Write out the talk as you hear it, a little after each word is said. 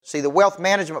See, the wealth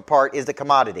management part is the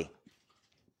commodity.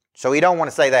 So you don't want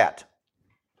to say that.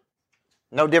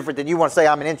 No different than you want to say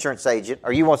I'm an insurance agent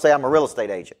or you want to say I'm a real estate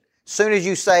agent. As soon as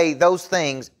you say those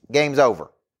things, game's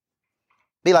over.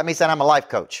 Be like me saying I'm a life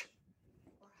coach.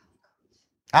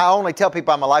 I only tell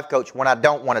people I'm a life coach when I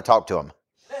don't want to talk to them.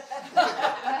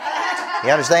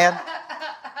 You understand?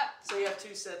 So you have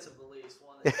two sets of beliefs.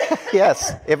 One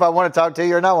Yes, if I want to talk to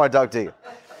you or not want to talk to you.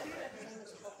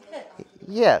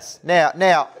 Yes. Now,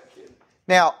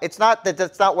 it's not that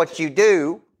that's not what you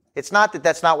do. It's not that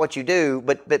that's not what you do,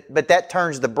 but that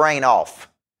turns the brain off.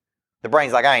 The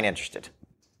brain's like, I ain't interested.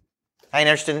 I ain't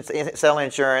interested in selling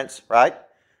insurance, right?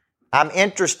 I'm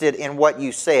interested in what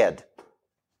you said.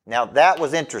 Now, that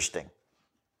was interesting.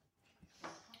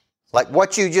 Like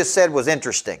what you just said was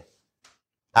interesting.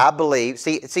 I believe,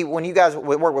 see, when you guys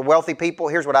work with wealthy people,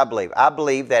 here's what I believe. I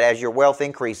believe that as your wealth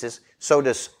increases, so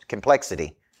does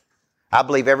complexity. I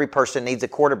believe every person needs a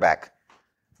quarterback,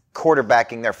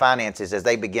 quarterbacking their finances as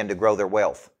they begin to grow their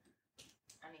wealth.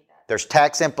 I need that. There's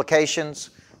tax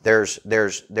implications. There's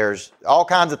all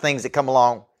kinds of things that come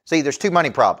along. See, there's two money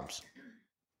problems.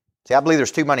 See, I believe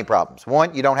there's two money problems.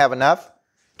 One, you don't have enough.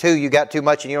 Two, you got too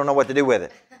much and you don't know what to do with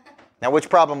it. Now, which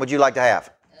problem would you like to have?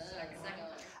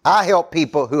 I help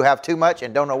people who have too much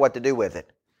and don't know what to do with it.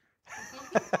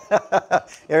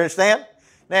 You understand?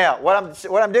 Now,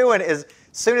 what I'm doing is,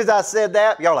 as soon as I said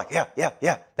that, y'all are like,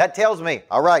 yeah. That tells me,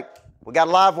 all right, we got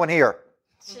a live one here.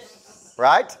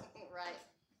 Right? Right.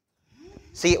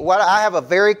 See, I have a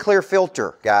very clear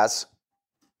filter, guys.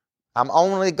 I'm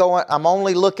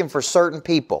only looking for certain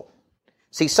people.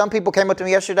 See, some people came up to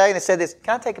me yesterday and they said this,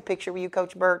 can I take a picture with you,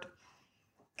 Coach Burt?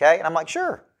 Okay? And I'm like,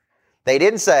 sure. They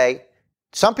didn't say,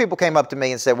 some people came up to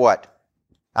me and said, what?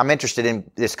 I'm interested in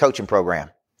this coaching program.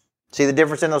 See the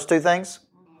difference in those two things?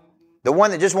 The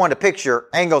one that just wanted a picture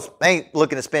ain't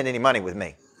looking to spend any money with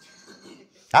me.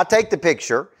 I take the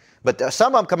picture, but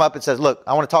some of them come up and says, look,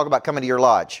 I want to talk about coming to your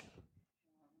lodge.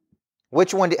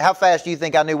 Which one? How fast do you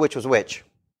think I knew which was which?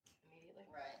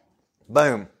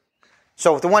 Boom.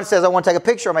 So if the one says, I want to take a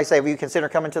picture, I may say, will you consider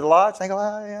coming to the lodge? They go,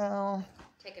 yeah.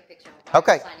 Take a picture.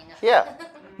 Okay. Signing up. Yeah.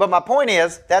 But my point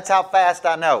is, that's how fast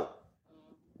I know.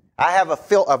 I have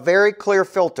a very clear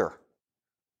filter.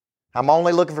 I'm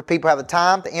only looking for people who have the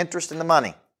time, the interest, and the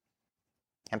money.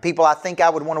 And people I think I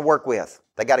would want to work with.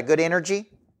 They got a good energy.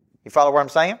 You follow what I'm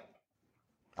saying?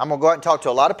 I'm going to go out and talk to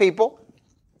a lot of people.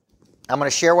 I'm going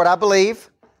to share what I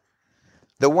believe.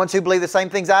 The ones who believe the same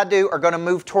things I do are going to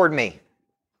move toward me.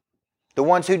 The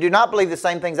ones who do not believe the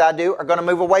same things I do are going to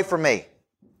move away from me.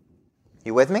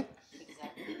 You with me?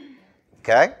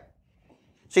 Okay?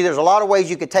 See, there's a lot of ways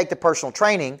you could take the personal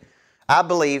training. I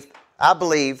believe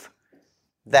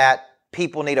that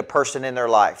people need a person in their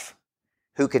life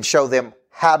who can show them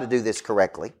how to do this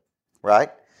correctly, right?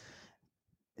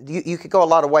 You could go a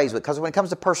lot of ways, because when it comes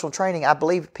to personal training, I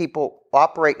believe people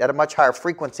operate at a much higher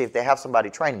frequency if they have somebody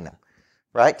training them,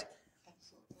 right?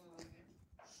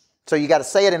 So you got to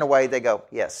say it in a way they go,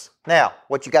 yes. Now,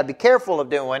 what you got to be careful of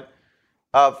doing,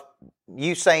 of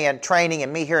you saying training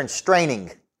and me hearing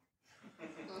straining,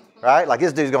 right? Like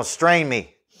this dude's going to strain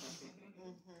me,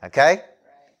 okay?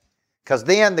 Because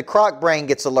then the croc brain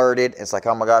gets alerted. It's like,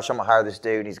 oh my gosh, I'm going to hire this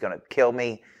dude. He's going to kill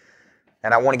me.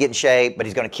 And I want to get in shape, but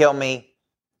he's going to kill me.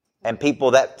 And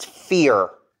people, that fear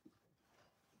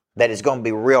that is going to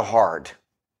be real hard.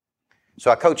 So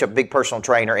I coach a big personal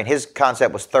trainer, and his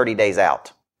concept was 30 days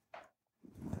out.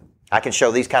 I can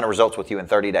show these kind of results with you in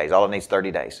 30 days. All it needs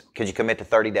 30 days. Could you commit to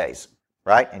 30 days?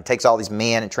 Right? And takes all these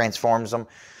men and transforms them.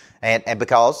 And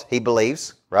because he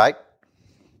believes, right?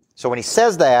 So when he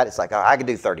says that, it's like, oh, I can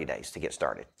do 30 days to get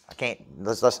started. I can't.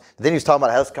 Then he's talking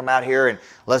about, let's come out here and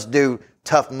let's do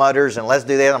tough mutters and let's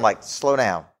do that. I'm like, slow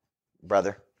down,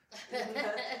 brother.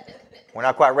 We're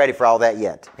not quite ready for all that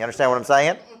yet. You understand what I'm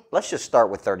saying? Let's just start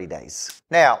with 30 days.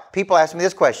 Now, people ask me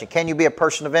this question. Can you be a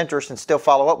person of interest and still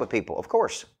follow up with people? Of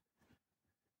course.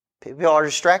 People are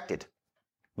distracted.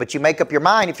 But you make up your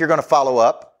mind if you're going to follow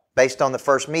up based on the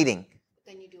first meeting.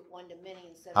 Then you do it one to many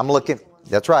instead of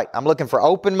That's right. I'm looking for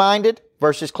open-minded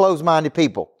versus closed-minded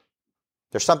people.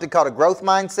 There's something called a growth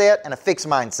mindset and a fixed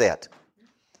mindset.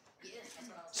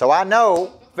 So I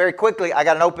know very quickly I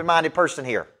got an open-minded person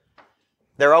here.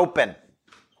 They're open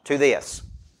to this.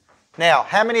 Now,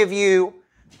 how many of you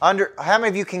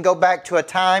can go back to a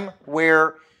time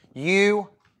where you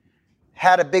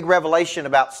had a big revelation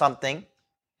about something,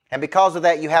 and because of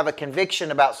that you have a conviction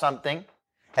about something,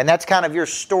 and that's kind of your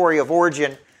story of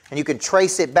origin, and you can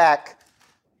trace it back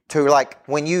to like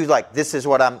when you like, this is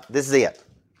it.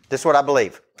 This is what I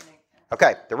believe.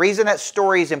 Okay, the reason that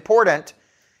story is important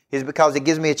is because it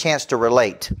gives me a chance to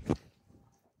relate.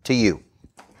 to you.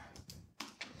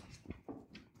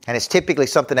 And it's typically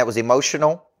something that was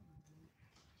emotional,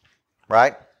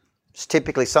 right? It's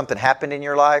typically something happened in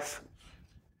your life.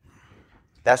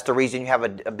 That's the reason you have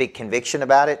a big conviction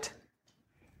about it.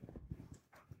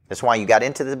 That's why you got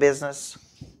into the business.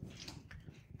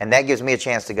 And that gives me a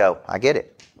chance to go, I get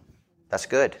it. That's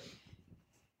good.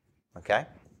 Okay?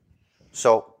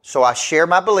 So I share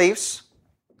my beliefs,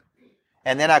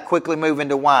 and then I quickly move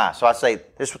into why. So I say,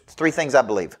 there's 3 things I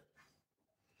believe.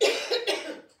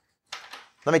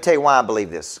 Let me tell you why I believe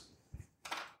this.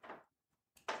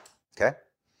 Okay?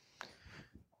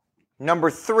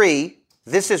 Number 3,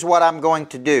 this is what I'm going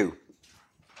to do.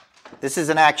 This is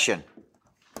an action.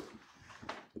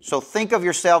 So think of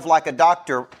yourself like a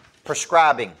doctor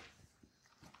prescribing.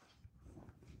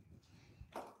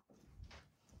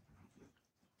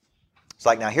 It's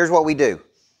like, now here's what we do.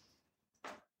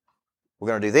 We're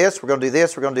going to do this, we're going to do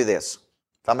this, we're going to do this.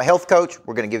 If I'm a health coach,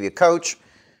 we're going to give you a coach.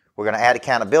 We're going to add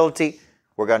accountability.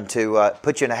 We're going to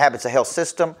put you in a habits of health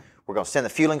system. We're going to send the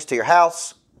fuelings to your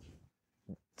house.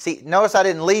 See, notice I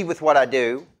didn't lead with what I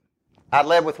do. I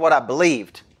led with what I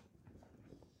believed.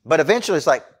 But eventually it's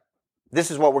like,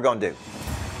 this is what we're going to do.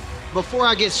 Before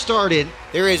I get started,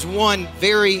 there is one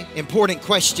very important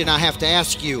question I have to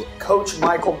ask you. Coach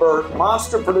Michael Burke,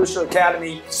 Monster Producer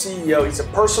Academy CEO. He's a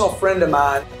personal friend of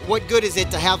mine. What good is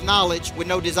it to have knowledge with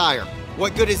no desire?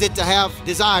 What good is it to have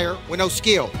desire with no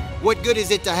skill? What good is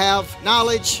it to have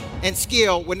knowledge and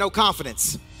skill with no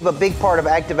confidence? A big part of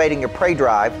activating your prey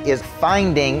drive is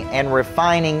finding and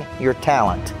refining your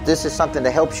talent. This is something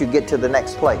that helps you get to the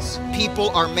next place. People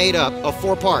are made up of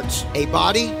 4 parts: a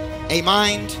body, a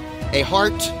mind, a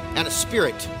heart, and a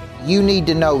spirit. You need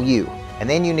to know you, and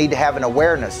then you need to have an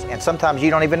awareness, and sometimes you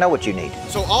don't even know what you need.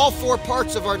 So all 4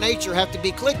 parts of our nature have to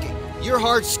be clicking. Your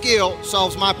hard skill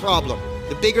solves my problem.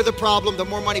 The bigger the problem, the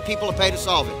more money people will pay to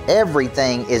solve it.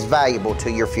 Everything is valuable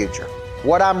to your future.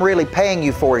 What I'm really paying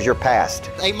you for is your past.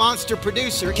 A monster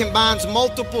producer combines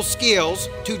multiple skills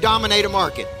to dominate a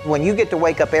market. When you get to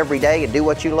wake up every day and do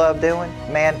what you love doing,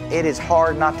 man, it is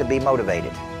hard not to be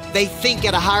motivated. They think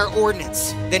at a higher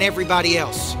ordinance than everybody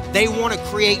else. They want to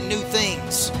create new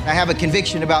things. I have a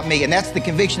conviction about me, and that's the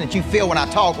conviction that you feel when I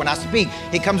talk, when I speak.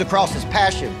 It comes across as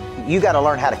passion. You got to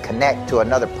learn how to connect to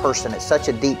another person at such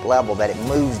a deep level that it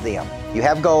moves them. You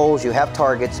have goals, you have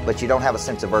targets, but you don't have a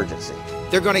sense of urgency.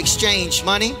 They're going to exchange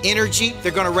money, energy.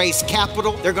 They're going to raise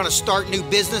capital. They're going to start new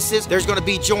businesses. There's going to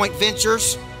be joint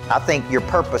ventures. I think your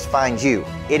purpose finds you.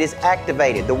 It is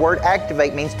activated. The word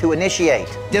activate means to initiate.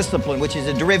 Discipline, which is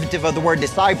a derivative of the word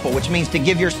disciple, which means to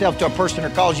give yourself to a person or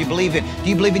cause you believe in. Do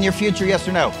you believe in your future, yes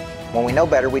or no? When we know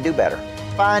better, we do better.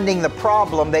 Finding the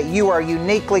problem that you are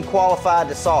uniquely qualified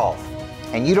to solve,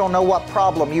 and you don't know what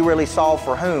problem you really solve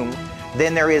for whom,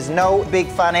 then there is no big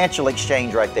financial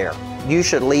exchange right there. You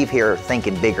should leave here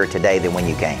thinking bigger today than when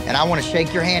you came. And I want to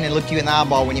shake your hand and look you in the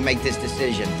eyeball when you make this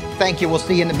decision. Thank you. We'll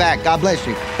see you in the back. God bless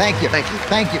you. Thank you. Thank you.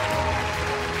 Thank you.